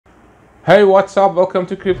Hey, what's up? Welcome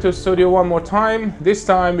to Crypto Studio one more time. This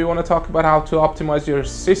time we want to talk about how to optimize your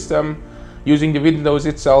system using the Windows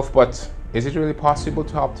itself, but is it really possible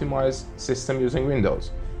to optimize system using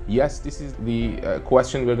Windows? Yes, this is the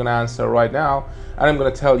question we're going to answer right now, and I'm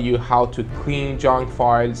going to tell you how to clean junk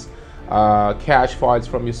files, cache files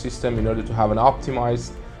from your system in order to have an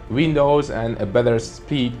optimized Windows and a better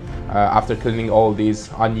speed after cleaning all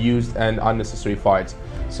these unused and unnecessary files.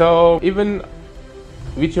 So even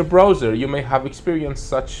with your browser, you may have experienced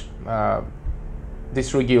such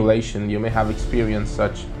dysregulation, you may have experienced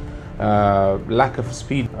such lack of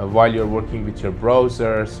speed while you're working with your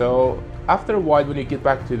browser. So after a while, when you get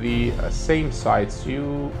back to the same sites,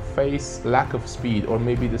 you face lack of speed, or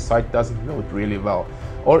maybe the site doesn't load really well,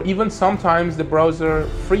 or even sometimes the browser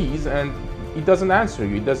freezes and it doesn't answer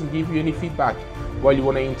you, it doesn't give you any feedback while you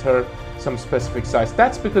want to enter some specific sites.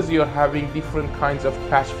 That's because you're having different kinds of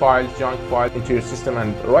cache files, junk files into your system,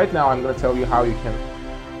 and right now I'm going to tell you how you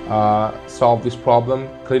can solve this problem,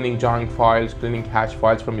 cleaning junk files, cleaning cache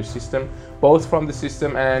files from your system, both from the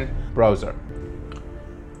system and browser.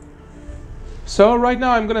 So right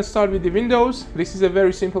now I'm going to start with the Windows. This is a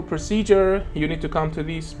very simple procedure. You need to come to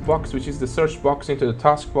this box, which is the search box, into the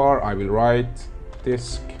taskbar. I will write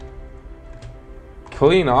disk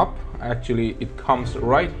cleanup. Actually, it comes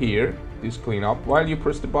right here, this cleanup. While you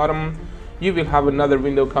press the button, you will have another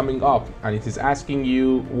window coming up, and it is asking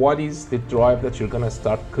you what is the drive that you're gonna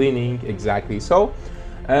start cleaning exactly. So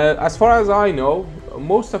as far as I know,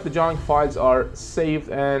 most of the junk files are saved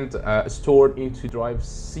and stored into drive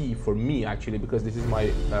C for me, actually, because this is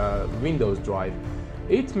my Windows drive.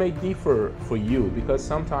 It may differ for you because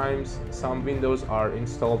sometimes some Windows are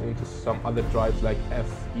installed into some other drives like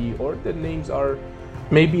FE, or the names are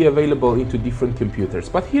may be available into different computers.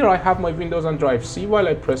 But here I have my Windows on drive C. While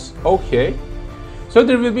I press OK, so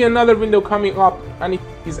there will be another window coming up, and it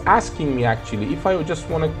is asking me actually if I just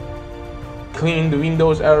want to clean the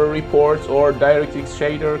Windows error reports or DirectX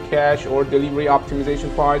shader, cache, or delivery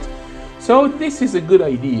optimization files. So this is a good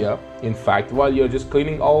idea. In fact, while you're just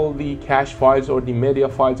cleaning all the cache files or the media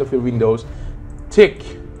files of your Windows, tick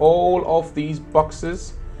all of these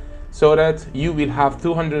boxes so that you will have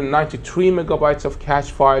 293 megabytes of cache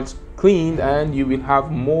files cleaned, and you will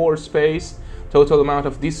have more space. Total amount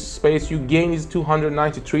of this space you gain is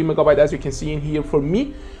 293 megabytes, as you can see in here for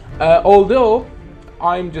me. Although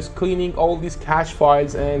I'm just cleaning all these cache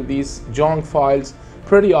files and these junk files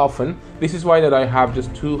pretty often, this is why that I have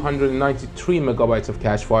just 293 megabytes of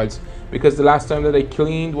cache files, because the last time that I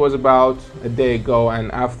cleaned was about a day ago,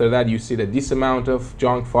 and after that you see that this amount of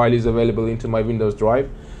junk file is available into my Windows drive.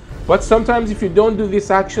 But sometimes if you don't do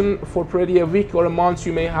this action for pretty a week or a month,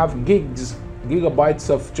 you may have gigabytes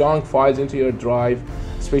of junk files into your drive,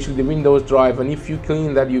 especially the Windows drive. And if you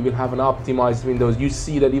clean that, you will have an optimized Windows. You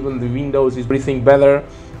see that even the Windows is breathing better,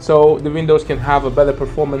 so the Windows can have a better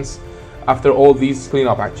performance after all these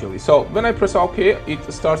cleanup actually. So when I press OK,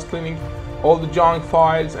 it starts cleaning all the junk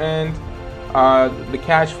files and the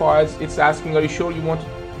cache files. It's asking, are you sure you want to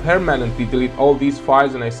permanently delete all these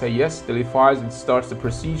files? And I say yes, delete files. It starts the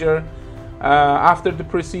procedure. After the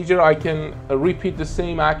procedure, I can repeat the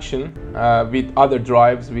same action with other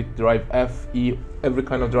drives, with drive FE, every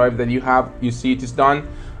kind of drive that you have. You see it is done.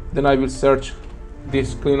 Then I will search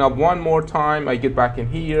this cleanup one more time. I get back in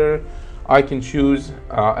here. I can choose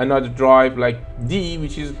another drive like D,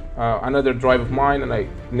 which is another drive of mine, and I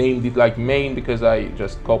named it like main because I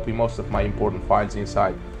just copy most of my important files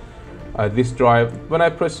inside this drive. When I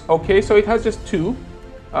press OK, so it has just two,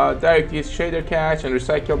 DirectX shader cache and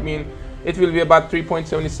recycle bin. It will be about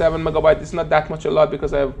 3.77 megabytes. It's not that much a lot,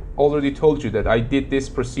 because I've already told you that I did this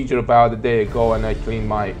procedure about a day ago and I cleaned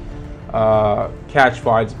my cache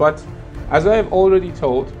files. But as I have already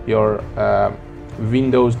told, your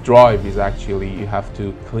Windows drive is actually, you have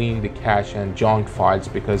to clean the cache and junk files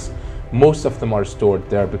because most of them are stored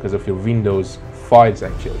there because of your Windows files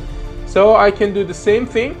actually. So I can do the same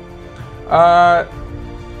thing.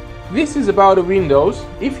 This is about a Windows.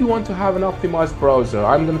 If you want to have an optimized browser,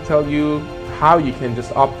 I'm going to tell you how you can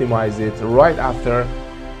just optimize it right after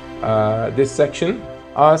this section.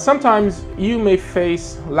 Sometimes you may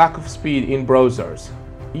face lack of speed in browsers.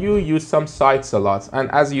 You use some sites a lot, and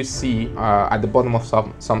as you see at the bottom of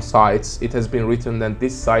some sites, it has been written that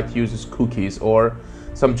this site uses cookies or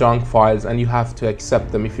some junk files, and you have to accept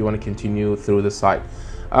them if you want to continue through the site.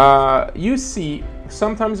 You see,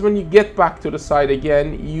 sometimes when you get back to the site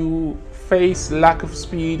again, you face lack of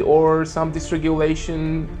speed or some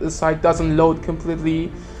dysregulation. The site doesn't load completely.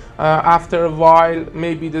 After a while,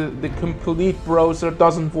 maybe the complete browser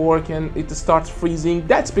doesn't work and it starts freezing.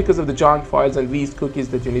 That's because of the junk files and these cookies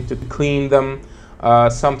that you need to clean them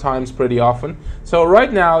sometimes pretty often. So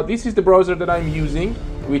right now, this is the browser that I'm using,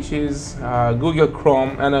 which is Google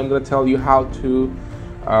Chrome, and I'm going to tell you how to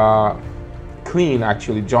clean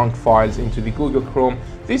actually junk files into the Google Chrome.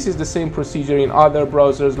 This is the same procedure in other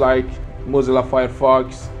browsers like Mozilla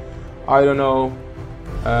Firefox, I don't know,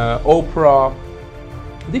 Opera.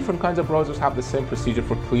 Different kinds of browsers have the same procedure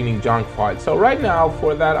for cleaning junk files. So right now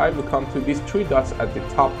for that, I will come to these three dots at the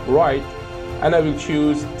top right, and I will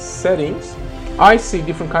choose settings. I see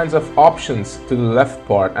different kinds of options to the left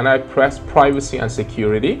part, and I press privacy and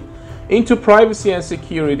security. Into privacy and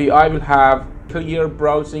security, I will have clear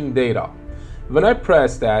browsing data. When I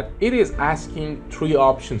press that, it is asking three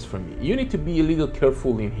options for me. You need to be a little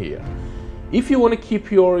careful in here. If you want to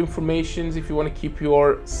keep your information, if you want to keep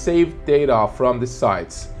your saved data from the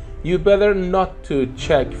sites, you better not to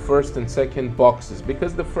check first and second boxes,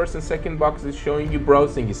 because the first and second box is showing you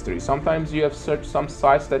browsing history. Sometimes you have searched some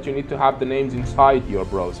sites that you need to have the names inside your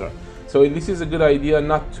browser. So this is a good idea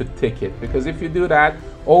not to tick it, because if you do that,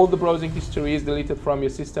 all the browsing history is deleted from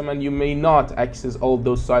your system and you may not access all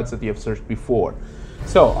those sites that you have searched before.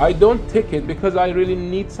 So I don't tick it because I really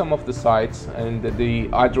need some of the sites and the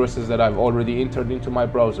addresses that I've already entered into my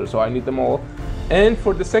browser, so I need them all. And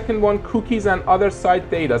for the second one, cookies and other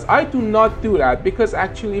site data, I do not do that because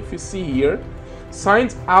actually if you see here,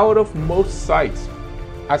 signs out of most sites.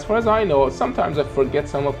 As far as I know, sometimes I forget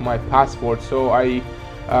some of my passwords, so I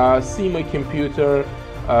see my computer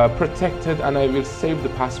protected and I will save the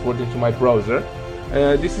password into my browser.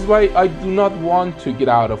 This is why I do not want to get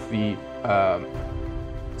out of the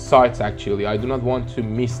sites. Actually, I do not want to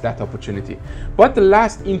miss that opportunity. But the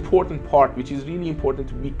last important part, which is really important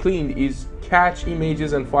to be cleaned, is cache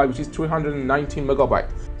images and file, which is 319 megabytes.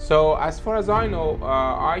 So as far as I know,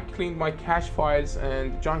 I cleaned my cache files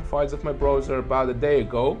and junk files of my browser about a day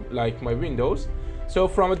ago, like my Windows. So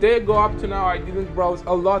from a day ago up to now, I didn't browse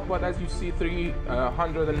a lot, but as you see,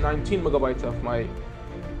 319 megabytes of my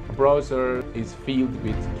browser is filled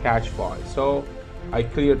with cache files. So I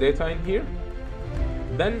clear data in here.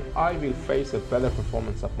 Then I will face a better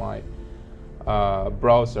performance of my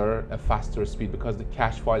browser, a faster speed, because the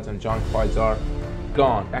cache files and junk files are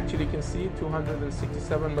gone. Actually, you can see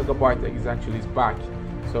 267 megabytes is actually back.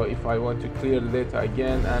 So if I want to clear the data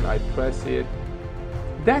again and I press it,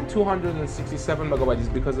 that 267 megabytes is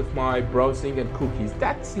because of my browsing and cookies.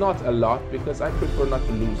 That's not a lot because I prefer not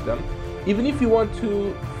to lose them. Even if you want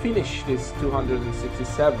to finish this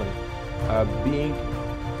 267 being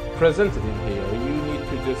presented in here, you need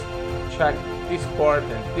to just check this part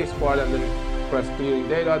and then press clearing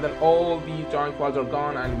data. Then all the junk files are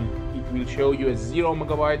gone and it will show you a 0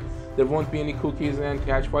 megabyte. There won't be any cookies and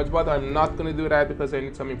cache files, but I'm not going to do that because I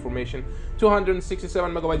need some information.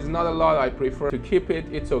 267 megabytes is not a lot. I prefer to keep it.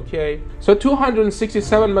 It's okay. So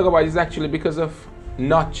 267 megabytes is actually because of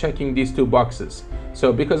not checking these two boxes.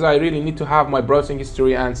 So because I really need to have my browsing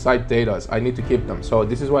history and site data, I need to keep them. So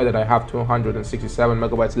this is why that I have 267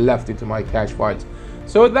 megabytes left into my cache files.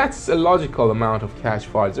 So that's a logical amount of cache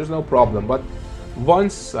files. There's no problem. But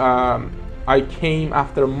once I came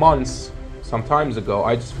after months, some times ago,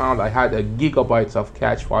 I just found I had a gigabytes of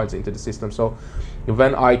cache files into the system. So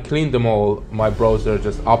when I cleaned them all, my browser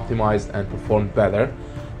just optimized and performed better.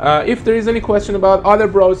 If there is any question about other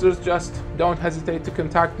browsers, just don't hesitate to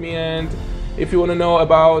contact me. And if you want to know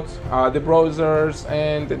about the browsers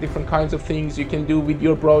and the different kinds of things you can do with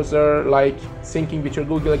your browser, like syncing with your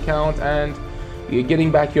Google account and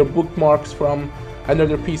getting back your bookmarks from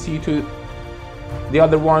another PC to the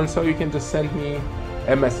other one, so you can just send me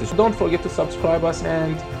a message. Don't forget to subscribe us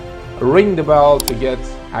and ring the bell to get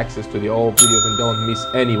access to the old videos and don't miss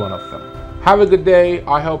any one of them. Have a good day.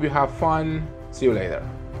 I hope you have fun. See you later.